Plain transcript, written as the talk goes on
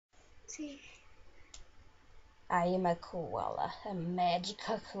See. I am a koala, a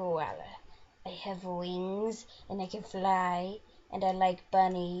magical koala. I have wings and I can fly and I like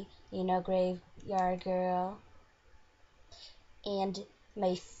Bunny, Graveyard Girl. And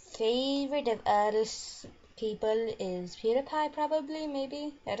my favorite of all people is PewDiePie, probably,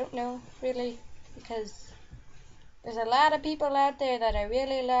 maybe. I don't know, really, because there's a lot of people out there that I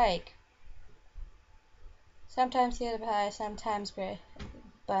really like. Sometimes PewDiePie, sometimes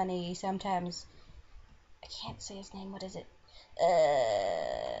Bunny, sometimes I can't say his name. What is it?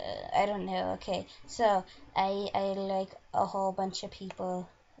 I don't know. Okay, so I like a whole bunch of people.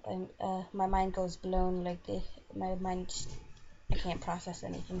 My mind goes blown. My mind. I can't process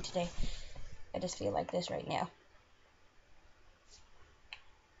anything today. I just feel like this right now.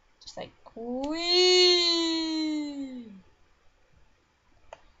 Just like wee.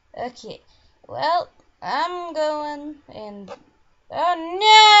 Okay. Well, I'm going and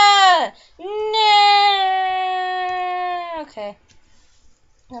oh no! No! Okay.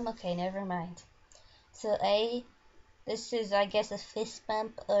 I'm okay, never mind. So this is, I guess, a fist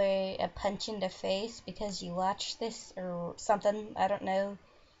bump or a punch in the face because you watched this or something. I don't know.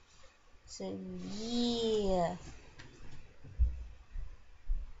 So yeah.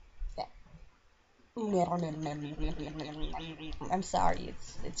 I'm sorry.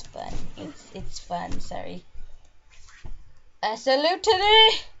 It's fun. It's fun. Sorry. I salute to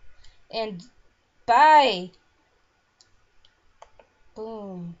thee and bye.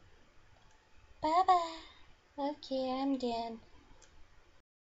 Boom. Bye bye. Okay, I'm done.